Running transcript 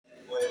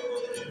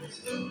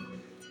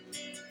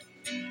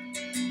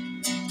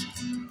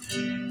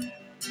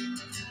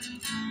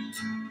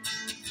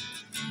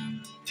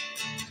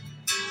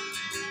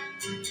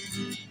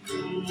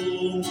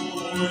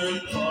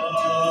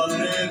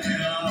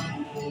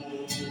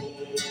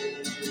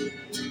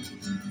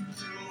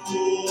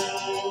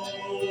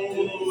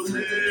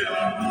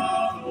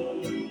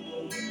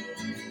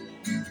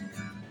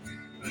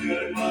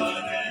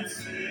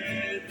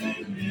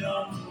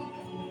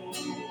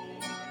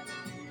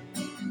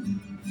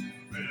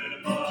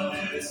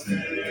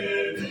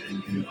permanecer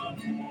en mi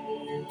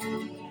amor.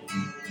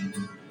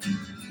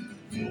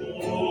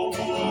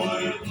 Como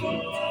el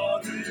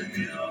Padre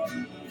mi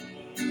amor.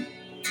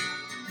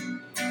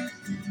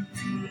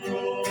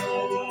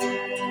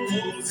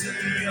 Yo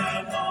sé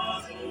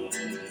amado,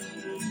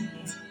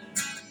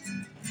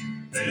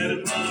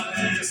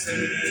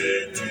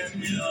 permanecer en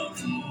mi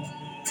amor.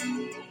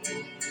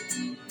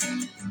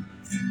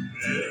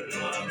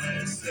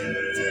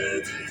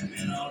 Permanecer en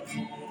mi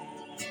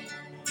amor.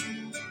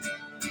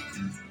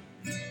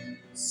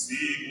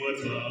 Si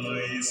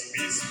guardáis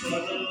mis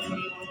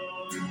palabras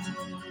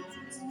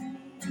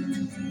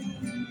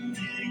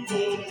y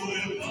como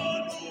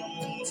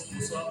hermanos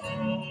os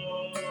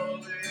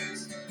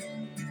amáis,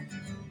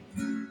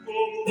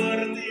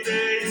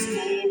 compartiréis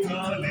con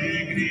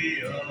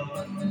alegría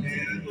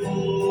el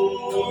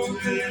don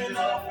de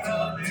la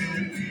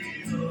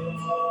fraternidad.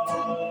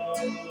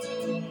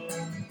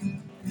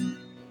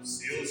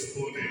 Si os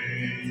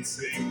ponéis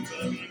en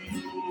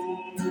camino,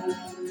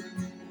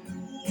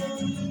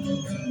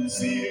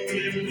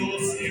 sirviendo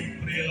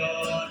siempre a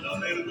la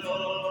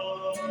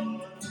verdad,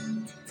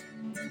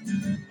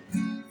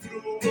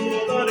 fruto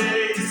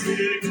daréis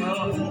en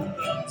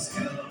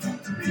abundancia,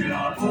 mi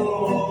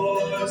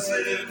amor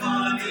se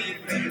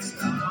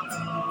manifestará.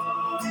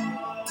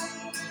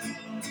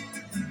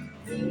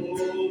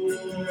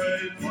 Como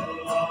el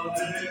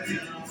Padre mi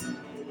amor.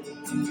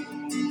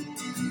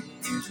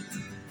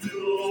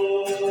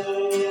 Yo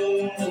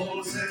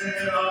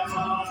sé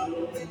amado,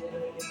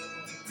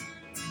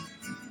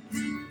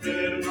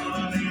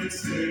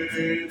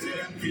 permanecer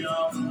en mi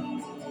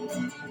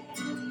amor,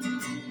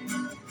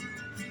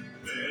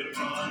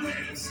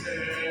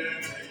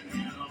 permanecer en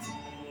mi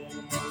amor.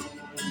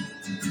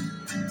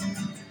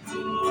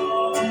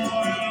 Oh,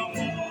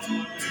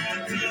 amor,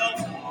 en mi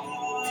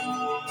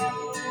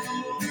amor.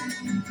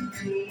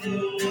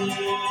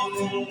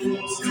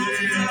 Yo sé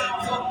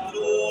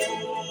amado,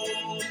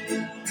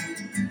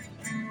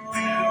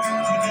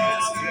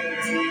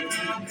 permanecer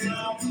en mi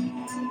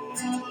amor.